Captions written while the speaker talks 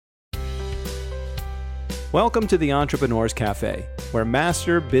Welcome to the Entrepreneur's Cafe, where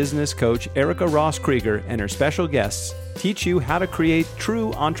master business coach Erica Ross Krieger and her special guests teach you how to create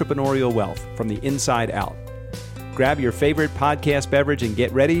true entrepreneurial wealth from the inside out. Grab your favorite podcast beverage and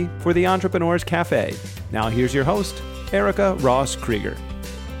get ready for the Entrepreneur's Cafe. Now here's your host, Erica Ross Krieger.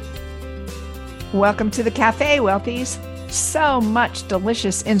 Welcome to the cafe, Wealthies. So much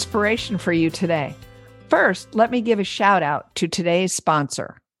delicious inspiration for you today. First, let me give a shout out to today's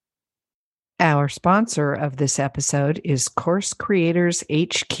sponsor. Our sponsor of this episode is Course Creators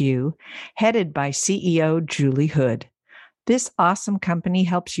HQ, headed by CEO Julie Hood. This awesome company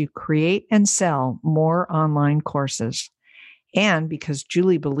helps you create and sell more online courses. And because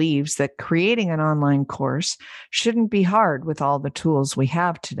Julie believes that creating an online course shouldn't be hard with all the tools we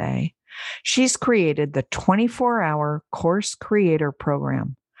have today, she's created the 24-hour Course Creator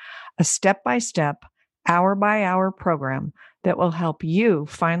Program, a step-by-step, hour-by-hour program that will help you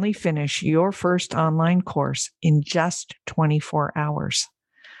finally finish your first online course in just 24 hours.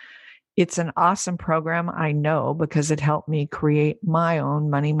 It's an awesome program, I know, because it helped me create my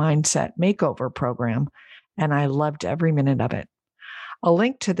own money mindset makeover program, and I loved every minute of it. A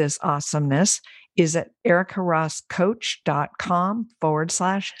link to this awesomeness is at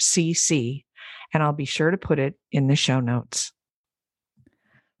ericarosscoach.com/cc, and I'll be sure to put it in the show notes.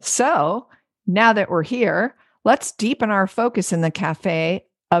 So now that we're here, let's deepen our focus in the cafe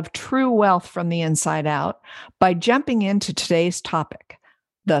of true wealth from the inside out by jumping into today's topic,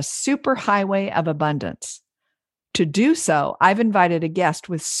 the Superhighway of Abundance. To do so, I've invited a guest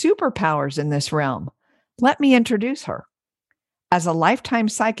with superpowers in this realm. Let me introduce her. As a lifetime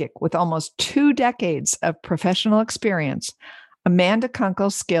psychic with almost 2 decades of professional experience, Amanda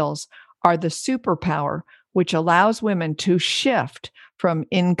Kunkel's skills are the superpower which allows women to shift from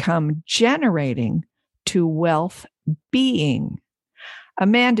income generating to wealth being.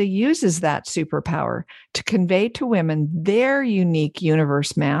 Amanda uses that superpower to convey to women their unique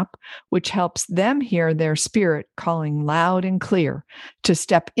universe map, which helps them hear their spirit calling loud and clear to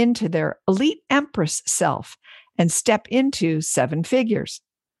step into their elite empress self and step into 7 figures.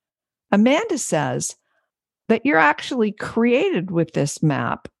 Amanda says that you're actually created with this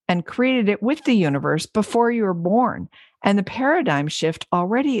map and created it with the universe before you were born, and the paradigm shift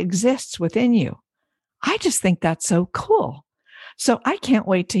already exists within you. I just think that's so cool. So I can't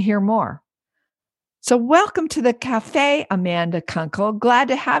wait to hear more. So welcome to the cafe, Amanda Kunkel. Glad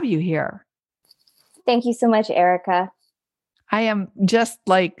to have you here. Thank you so much, Erica. I am just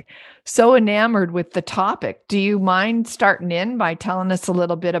so enamored with the topic. Do you mind starting in by telling us a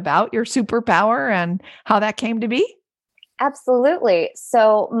little bit about your superpower and how that came to be? Absolutely.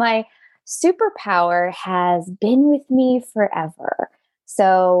 So my superpower has been with me forever.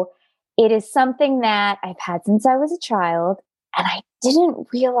 So it is something that I've had since I was a child, and I didn't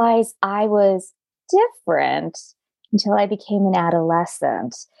realize I was different until I became an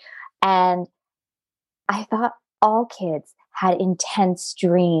adolescent. And I thought all kids had intense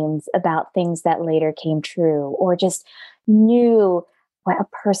dreams about things that later came true, or just knew what a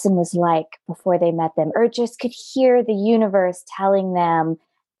person was like before they met them, or just could hear the universe telling them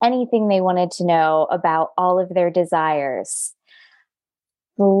anything they wanted to know about all of their desires.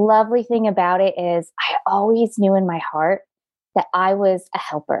 The lovely thing about it is I always knew in my heart that I was a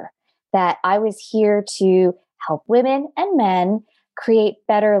helper, that I was here to help women and men create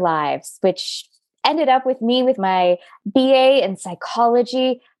better lives, which ended up with me with my BA in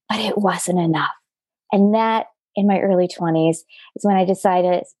psychology, but it wasn't enough. And that in my early 20s is when I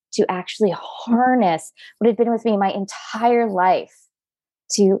decided to actually harness what had been with me my entire life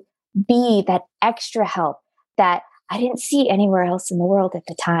to be that extra help that I didn't see anywhere else in the world at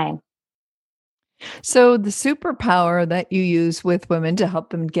the time. So the superpower that you use with women to help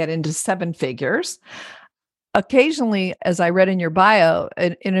them get into 7 figures, occasionally, as I read in your bio,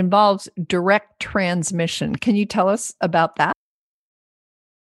 it involves direct transmission. Can you tell us about that?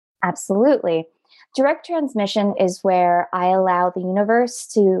 Absolutely. Direct transmission is where I allow the universe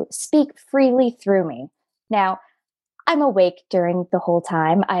to speak freely through me. Now, I'm awake during the whole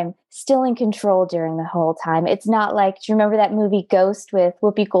time. I'm still in control during the whole time. It's not like, do you remember that movie Ghost with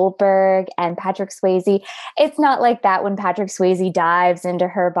Whoopi Goldberg and Patrick Swayze? It's not like that when Patrick Swayze dives into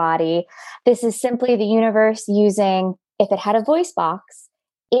her body. This is simply the universe using, if it had a voice box,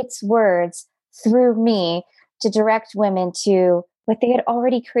 its words through me to direct women to what they had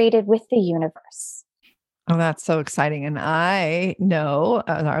already created with the universe. Oh, that's so exciting. And I know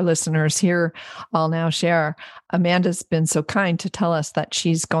our listeners here all now share, Amanda's been so kind to tell us that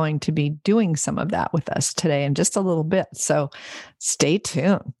she's going to be doing some of that with us today in just a little bit. So stay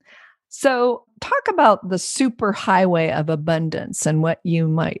tuned. So talk about the superhighway of abundance and what you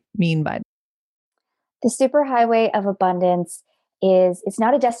might mean by that. The superhighway of abundance it's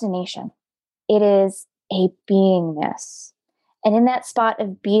not a destination. It is a beingness. And in that spot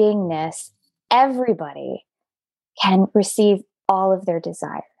of beingness, everybody can receive all of their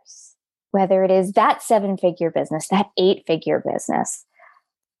desires, whether it is that 7-figure business, that 8-figure business,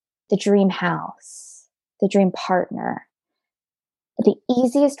 the dream house, the dream partner. The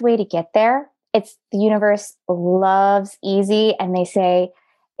easiest way to get there, the universe loves easy, and they say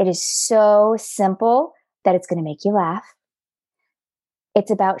it is so simple that it's going to make you laugh.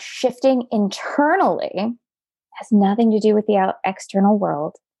 It's about shifting internally, has nothing to do with the external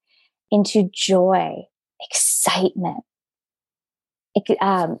world, into joy, excitement,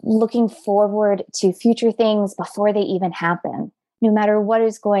 looking forward to future things before they even happen, no matter what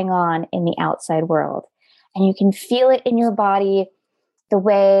is going on in the outside world. And you can feel it in your body the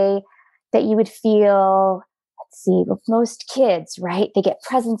way that you would feel, let's see, with most kids, right? They get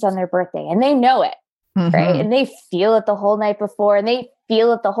presents on their birthday and they know it, right? And they feel it the whole night before, and they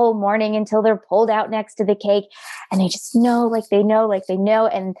feel it the whole morning until they're pulled out next to the cake. And they just know, like they know.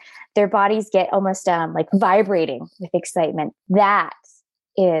 And their bodies get almost like vibrating with excitement. That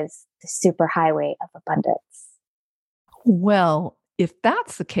is the superhighway of abundance. Well, if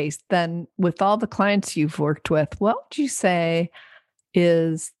that's the case, then with all the clients you've worked with, what would you say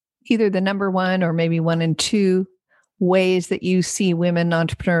is either the number one or maybe 1 and 2 ways that you see women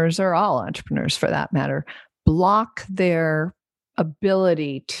entrepreneurs, or all entrepreneurs for that matter, block their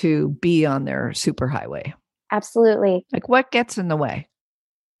ability to be on their superhighway? Absolutely. Like, what gets in the way?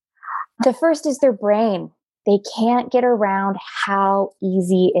 The first is their brain. They can't get around how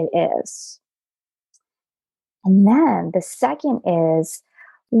easy it is. And then the second is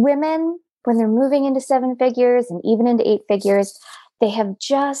women, when they're moving into 7 figures and even into 8 figures, they have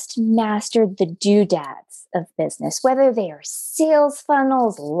just mastered the doodads of business, whether they are sales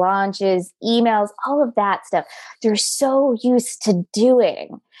funnels, launches, emails, all of that stuff. They're so used to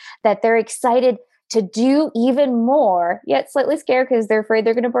doing that they're excited to do even more, yet slightly scared because they're afraid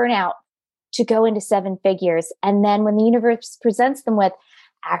they're going to burn out, to go into 7 figures. And then when the universe presents them with,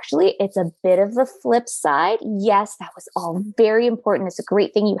 actually, it's a bit of the flip side. Yes, that was all very important. It's a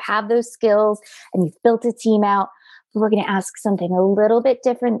great thing. You have those skills and you've built a team out. We're going to ask something a little bit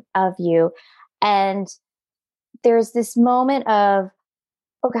different of you. And there's this moment of,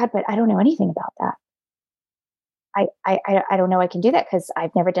 oh God, but I don't know anything about that. I don't know I can do that because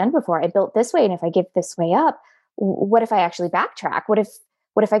I've never done it before. I built this way. And if I give this way up, what if I actually backtrack? What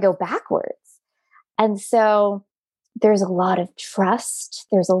if I go backwards? And so there's a lot of trust.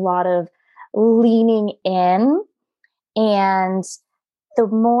 There's a lot of leaning in. And the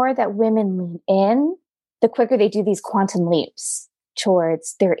more that women lean in, the quicker they do these quantum leaps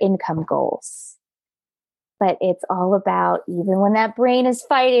towards their income goals. But it's all about, even when that brain is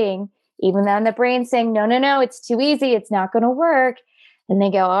fighting, even when the brain's saying, no, it's too easy, it's not going to work. And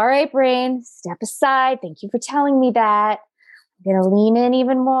they go, all right, brain, step aside. Thank you for telling me that. I'm going to lean in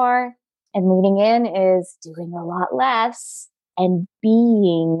even more. And leaning in is doing a lot less and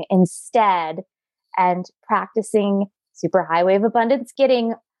being instead, and practicing superhighway of abundance,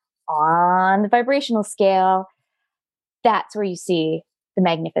 getting on the vibrational scale. That's where you see the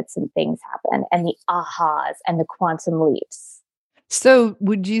magnificent things happen, and the ahas and the quantum leaps. So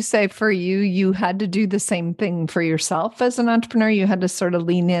would you say for you, you had to do the same thing for yourself as an entrepreneur? You had to sort of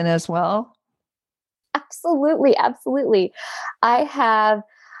lean in as well? Absolutely. Absolutely. I have,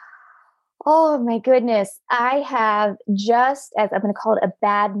 oh my goodness, I have, just as I'm going to call it, a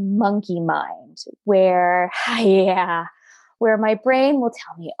bad monkey mind where my brain will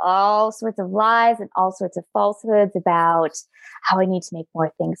tell me all sorts of lies and all sorts of falsehoods about how I need to make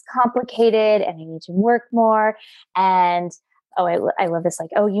more things complicated and I need to work more. And I love this,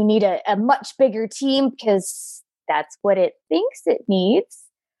 like, oh, you need a much bigger team because that's what it thinks it needs.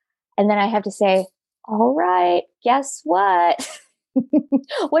 And then I have to say, all right, guess what?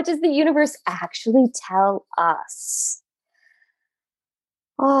 What does the universe actually tell us?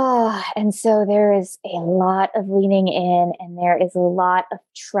 And so there is a lot of leaning in, and there is a lot of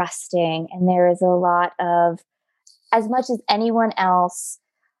trusting, and there is a lot of, as much as anyone else,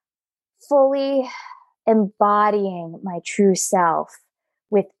 fully embodying my true self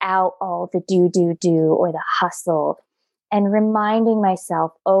without all the do, or the hustle, and reminding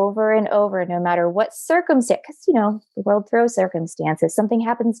myself over and over, no matter what circumstance, because, the world throws circumstances, something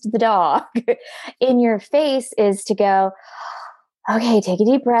happens to the dog in your face, is to go, okay, take a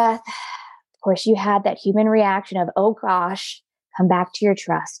deep breath. Of course, you had that human reaction of, oh gosh, come back to your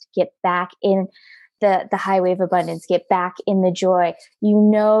trust, get back in the highway of abundance, get back in the joy.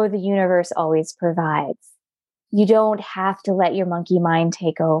 The universe always provides. You don't have to let your monkey mind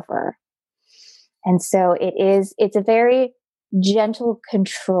take over. And so it's a very gentle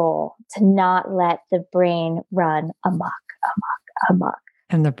control to not let the brain run amok, amok.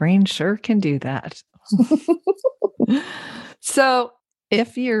 And the brain sure can do that. So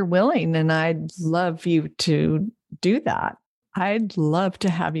if you're willing, and I'd love you to do that, I'd love to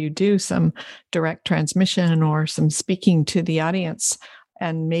have you do some direct transmission or some speaking to the audience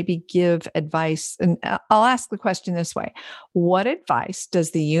and maybe give advice. And I'll ask the question this way. What advice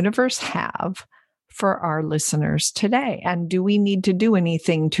does the universe have for our listeners today? And do we need to do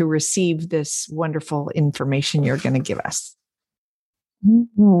anything to receive this wonderful information you're going to give us?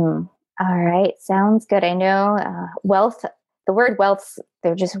 Mm-hmm. All right. Sounds good. I know wealth, the word wealth,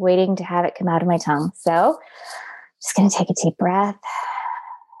 they're just waiting to have it come out of my tongue. So just going to take a deep breath.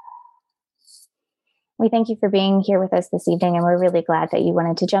 We thank you for being here with us this evening, and we're really glad that you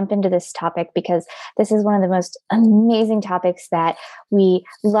wanted to jump into this topic, because this is one of the most amazing topics that we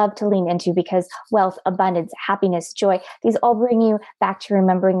love to lean into, because wealth, abundance, happiness, joy, these all bring you back to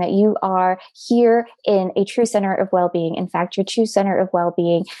remembering that you are here in a true center of well-being. In fact, your true center of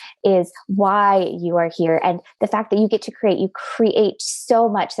well-being is why you are here. And the fact that you get to create, you create so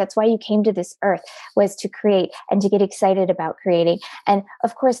much. That's why you came to this earth, was to create and to get excited about creating. And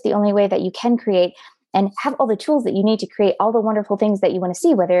of course, the only way that you can create and have all the tools that you need to create all the wonderful things that you want to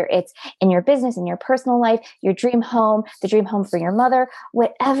see, whether it's in your business, in your personal life, your dream home, the dream home for your mother,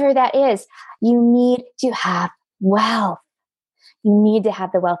 whatever that is, you need to have wealth. You need to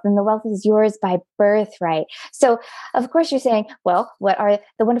have the wealth, and the wealth is yours by birthright. So, of course, you're saying, well, what are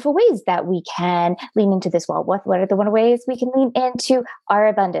the wonderful ways that we can lean into this wealth? What are the wonderful ways we can lean into our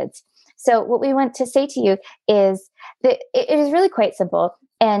abundance? So what we want to say to you is that it is really quite simple.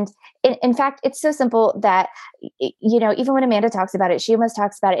 And in fact, it's so simple that, even when Amanda talks about it, she almost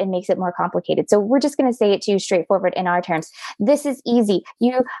talks about it and makes it more complicated. So we're just going to say it to you straightforward in our terms. This is easy.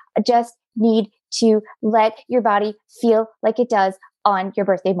 You just need to let your body feel like it does on your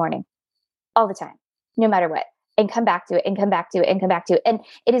birthday morning all the time, no matter what. And come back to it and come back to it and come back to it. And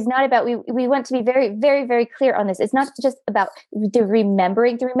it is not about, we want to be very, very, very clear on this. It's not just about the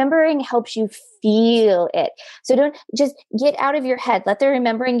remembering. The remembering helps you feel it. So don't just get out of your head. Let the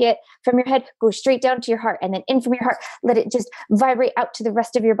remembering get from your head, go straight down to your heart, and then in from your heart. Let it just vibrate out to the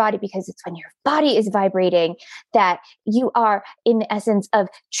rest of your body, because it's when your body is vibrating that you are in the essence of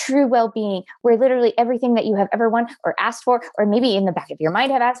true well-being, where literally everything that you have ever wanted or asked for, or maybe in the back of your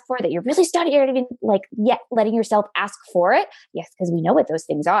mind have asked for, that you're really starting even yet letting yourself ask for it. Yes, because we know what those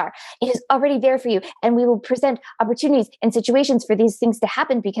things are. It is already there for you. And we will present opportunities and situations for these things to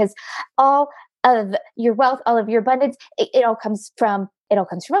happen, because all of your wealth, all of your abundance, it all comes from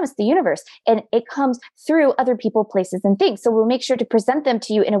us, the universe, and it comes through other people, places, and things. So we'll make sure to present them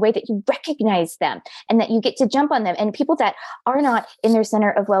to you in a way that you recognize them and that you get to jump on them. And people that are not in their center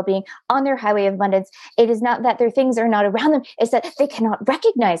of well-being, on their highway of abundance, it is not that their things are not around them, it's that they cannot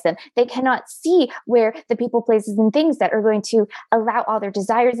recognize them. They cannot see where the people, places, and things that are going to allow all their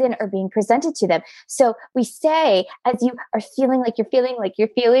desires in are being presented to them. So we say, as you are feeling like you're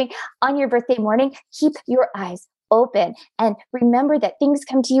feeling on your birthday morning, keep your eyes open and remember that things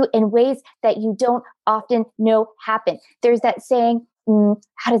come to you in ways that you don't often know happen. There's that saying,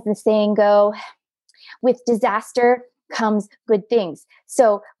 how does the saying go? With disaster comes good things.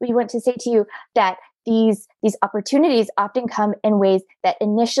 So we want to say to you that these opportunities often come in ways that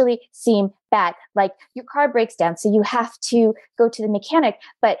initially seem bad. Like your car breaks down, so you have to go to the mechanic,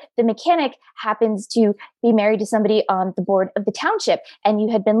 but the mechanic happens to be married to somebody on the board of the township, and you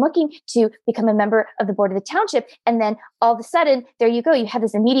had been looking to become a member of the board of the township, and then all of a sudden, there you go. You have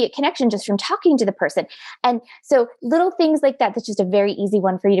this immediate connection just from talking to the person. And so little things like that, that's just a very easy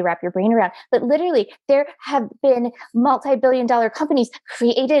one for you to wrap your brain around. But literally, there have been multi-billion-dollar companies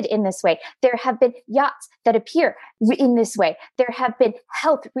created in this way. There have been yachts that appear in this way. There have been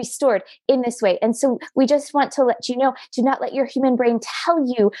health restored in this way. And so we just want to let you know, to not let your human brain tell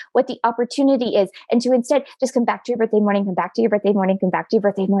you what the opportunity is, and to instead just come back to your birthday morning, come back to your birthday morning, come back to your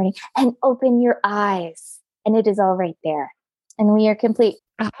birthday morning, and open your eyes. And it is all right there. And we are complete.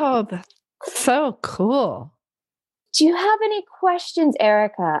 Oh, that's so cool. Do you have any questions,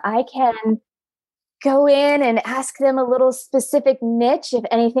 Erica? I can go in and ask them a little specific niche if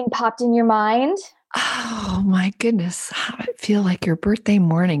anything popped in your mind. Oh my goodness. How I feel like your birthday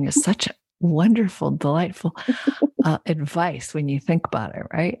morning is such wonderful, delightful advice when you think about it,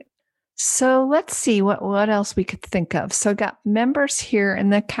 right? So let's see what else we could think of. So got members here in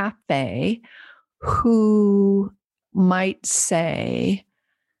the cafe who might say,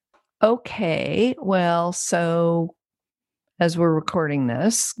 okay, well, so as we're recording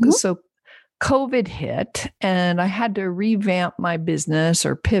this, so COVID hit and I had to revamp my business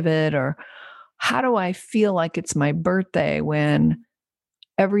or pivot or how do I feel like it's my birthday when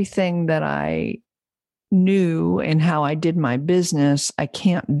everything that I knew and how I did my business, I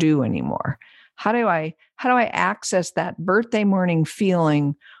can't do anymore? How do I access that birthday morning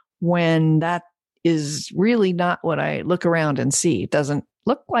feeling when that is really not what I look around and see? It doesn't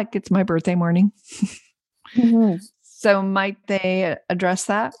look like it's my birthday morning. Mm-hmm. So might they address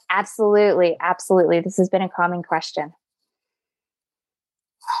that? Absolutely. Absolutely. This has been a common question.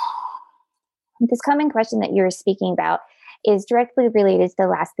 This common question that you were speaking about is directly related to the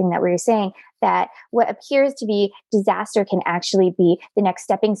last thing that we were saying, that what appears to be disaster can actually be the next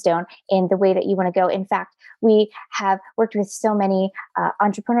stepping stone in the way that you want to go. In fact, we have worked with so many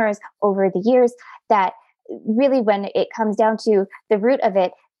entrepreneurs over the years that really, when it comes down to the root of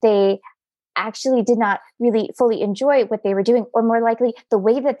it, they actually did not really fully enjoy what they were doing, or more likely the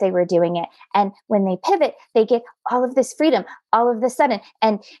way that they were doing it. And when they pivot, they get all of this freedom all of the sudden.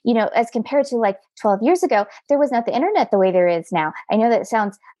 And, as compared to like 12 years ago, there was not the internet the way there is now. I know that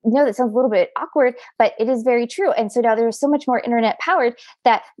sounds a little bit awkward, but it is very true. And so now there's so much more internet powered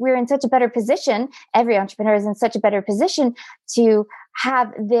that we're in such a better position. Every entrepreneur is in such a better position to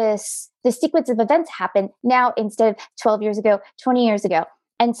have this sequence of events happen now instead of 12 years ago, 20 years ago.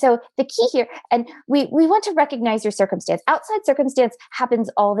 And so the key here, and we want to recognize your circumstance. Outside circumstance happens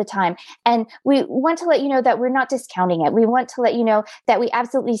all the time. And we want to let you know that we're not discounting it. We want to let you know that we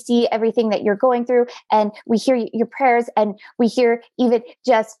absolutely see everything that you're going through. And we hear your prayers, and we hear even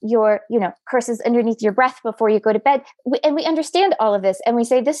just your, curses underneath your breath before you go to bed. And we understand all of this. And we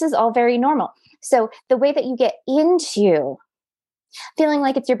say, this is all very normal. So the way that you get into feeling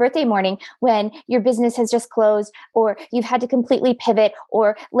like it's your birthday morning when your business has just closed, or you've had to completely pivot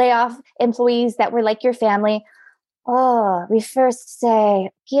or lay off employees that were like your family. Oh, we first say,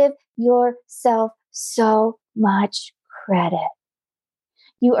 give yourself so much credit.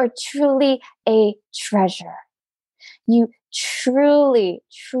 You are truly a treasure. You truly,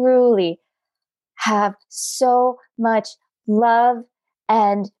 truly have so much love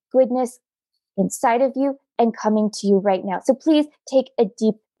and goodness inside of you and coming to you right now. So please take a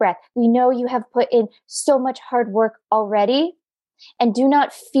deep breath. We know you have put in so much hard work already, and do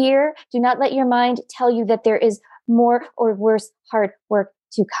not fear, do not let your mind tell you that there is more or worse hard work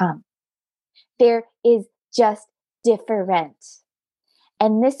to come. There is just different.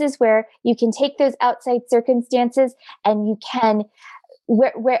 And this is where you can take those outside circumstances, and you can,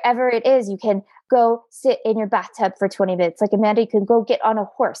 wherever it is, you can go sit in your bathtub for 20 minutes. Like Amanda, you can go get on a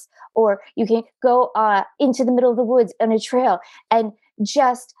horse, or you can go into the middle of the woods on a trail, and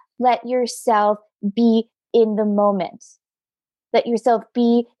just let yourself be in the moment. Let yourself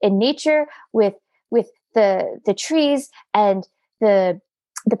be in nature with the trees and the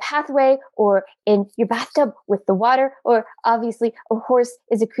pathway, or in your bathtub with the water, or obviously a horse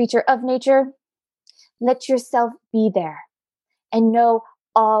is a creature of nature. Let yourself be there and know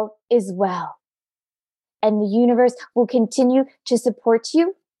all is well. And the universe will continue to support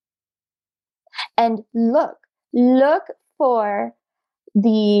you. And look for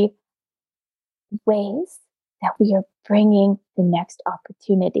the ways that we are bringing the next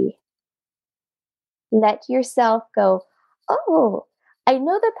opportunity. Let yourself go, oh, I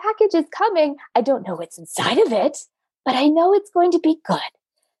know the package is coming. I don't know what's inside of it, but I know it's going to be good,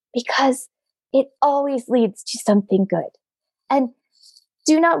 because it always leads to something good. And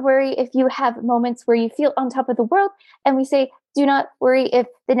do not worry if you have moments where you feel on top of the world. And we say, do not worry if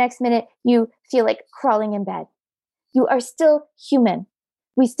the next minute you feel like crawling in bed. You are still human.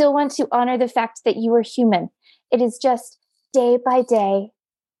 We still want to honor the fact that you are human. It is just day by day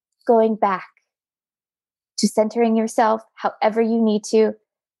going back to centering yourself however you need to,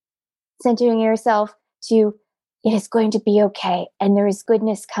 centering yourself to, it is going to be okay, and there is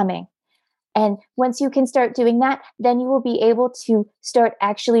goodness coming. And once you can start doing that, then you will be able to start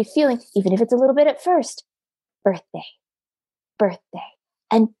actually feeling, even if it's a little bit at first, birthday,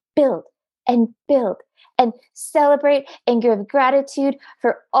 and build and celebrate and give gratitude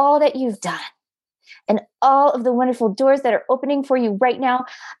for all that you've done and all of the wonderful doors that are opening for you right now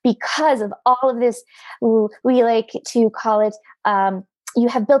because of all of this. We like to call it, you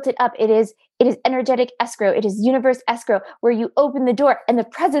have built it up. It is energetic escrow. It is universe escrow, where you open the door and the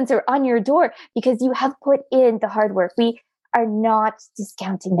presents are on your door because you have put in the hard work. We are not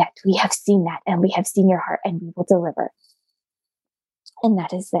discounting that. We have seen that, and we have seen your heart, and we will deliver. And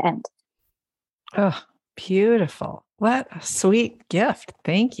that is the end. Oh, beautiful. What a sweet gift.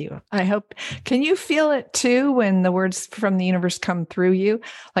 Thank you. I hope, can you feel it too when the words from the universe come through you?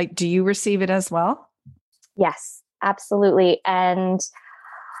 Like, do you receive it as well? Yes, absolutely. And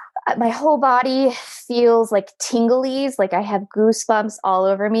my whole body feels like tinglies, like I have goosebumps all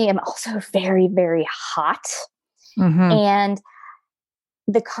over me. I'm also very, very hot. Mm-hmm. And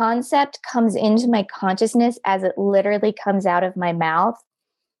the concept comes into my consciousness as it literally comes out of my mouth.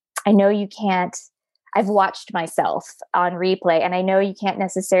 I know you can't, I've watched myself on replay, and I know you can't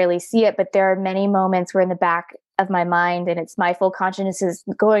necessarily see it, but there are many moments where in the back of my mind, and it's my full consciousness is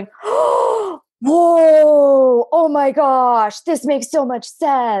going, oh, whoa, oh my gosh, this makes so much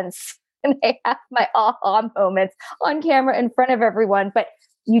sense. And I have my aha moments on camera in front of everyone, but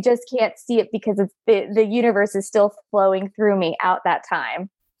you just can't see it because it's the universe is still flowing through me out that time.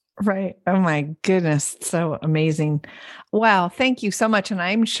 Right. Oh my goodness. So amazing. Wow. Thank you so much. And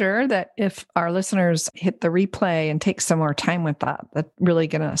I'm sure that if our listeners hit the replay and take some more time with that, that's really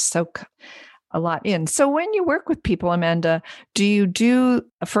going to soak a lot in. So when you work with people, Amanda, do you do,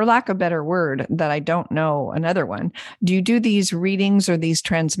 for lack of a better word that I don't know, another one, do you do these readings or these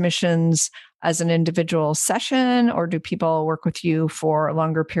transmissions as an individual session, or do people work with you for a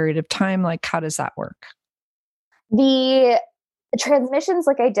longer period of time? Like, how does that work? The transmissions,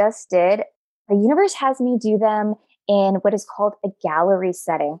 like I just did, the universe has me do them in what is called a gallery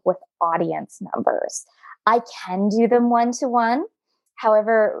setting with audience members. I can do them one-to-one.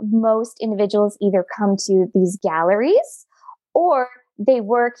 However, most individuals either come to these galleries or they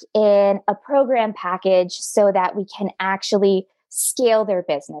work in a program package so that we can actually scale their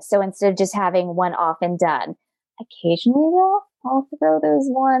business. So instead of just having one off and done, occasionally though, I'll throw those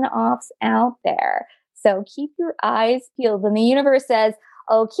one-offs out there. So keep your eyes peeled. When the universe says,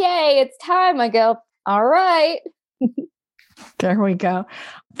 okay, it's time, I go, all right. There we go.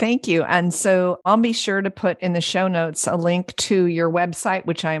 Thank you. And so I'll be sure to put in the show notes a link to your website,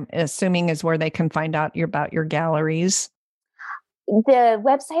 which I'm assuming is where they can find out about your galleries. The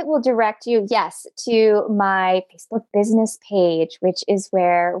website will direct you, yes, to my Facebook business page, which is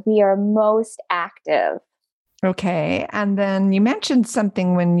where we are most active. Okay. And then you mentioned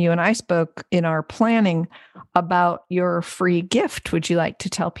something when you and I spoke in our planning about your free gift. Would you like to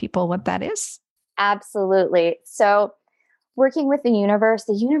tell people what that is? Absolutely. So working with the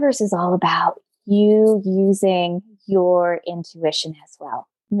universe is all about you using your intuition as well,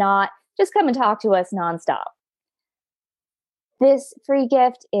 not just come and talk to us nonstop. This free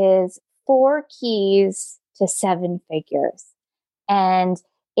gift is 4 keys to 7 figures. And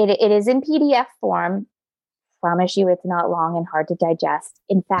it is in PDF form. Promise you it's not long and hard to digest.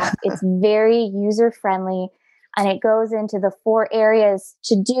 In fact, it's very user-friendly, and it goes into the 4 areas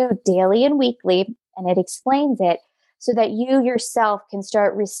to do daily and weekly, and it explains it so that you yourself can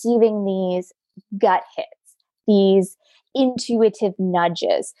start receiving these gut hits, these intuitive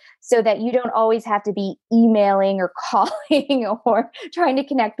nudges, so that you don't always have to be emailing or calling or trying to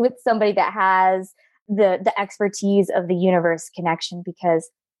connect with somebody that has the expertise of the universe connection, because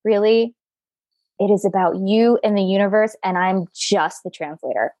really, it is about you and the universe, and I'm just the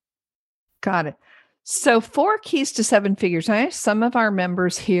translator. Got it. So 4 keys to 7 figures. Some of our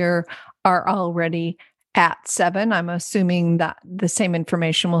members here are already at 7. I'm assuming that the same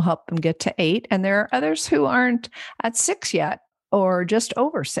information will help them get to 8. And there are others who aren't at 6 yet, or just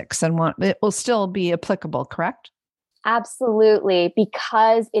over 6 and it will still be applicable, correct? Absolutely,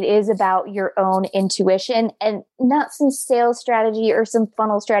 because it is about your own intuition and not some sales strategy or some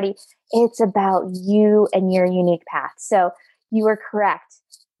funnel strategy. It's about you and your unique path. So you are correct.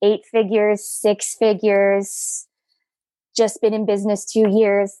 8 figures, 6 figures, just been in business 2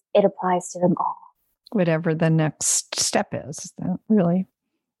 years. It applies to them all. Whatever the next step is,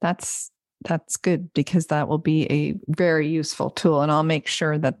 that's good, because that will be a very useful tool. And I'll make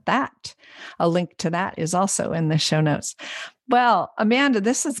sure that a link to that is also in the show notes. Well, Amanda,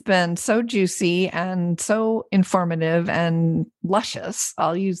 this has been so juicy and so informative and luscious.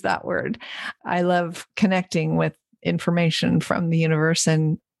 I'll use that word. I love connecting with information from the universe,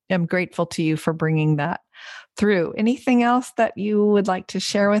 and I'm grateful to you for bringing that through. Anything else that you would like to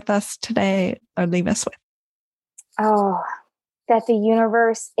share with us today or leave us with? Oh, that the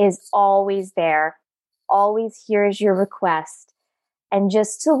universe is always there, always hears your request, and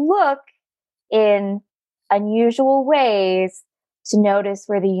just to look in unusual ways to notice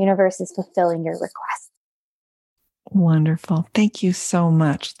where the universe is fulfilling your request. Wonderful. Thank you so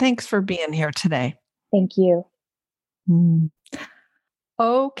much. Thanks for being here today. Thank you.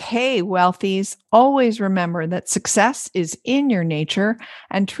 Okay, wealthies, always remember that success is in your nature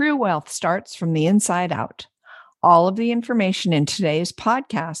and true wealth starts from the inside out. All of the information in today's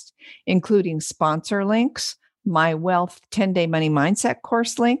podcast, including sponsor links, my Wealth 10-Day Money Mindset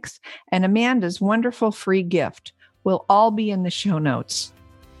course links, and Amanda's wonderful free gift, will all be in the show notes.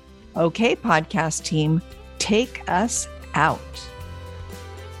 Okay, podcast team, take us out.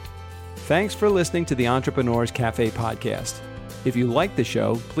 Thanks for listening to the Entrepreneurs Cafe podcast. If you like the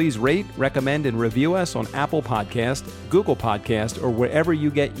show, please rate, recommend, and review us on Apple Podcast, Google Podcast, or wherever you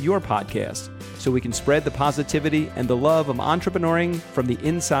get your podcasts, so we can spread the positivity and the love of entrepreneuring from the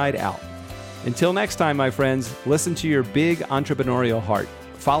inside out. Until next time, my friends, listen to your big entrepreneurial heart.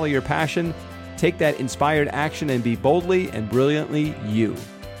 Follow your passion, take that inspired action, and be boldly and brilliantly you.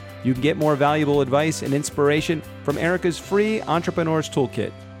 You can get more valuable advice and inspiration from Erica's free Entrepreneur's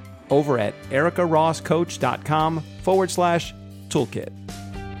Toolkit over at ericarosscoach.com/toolkit.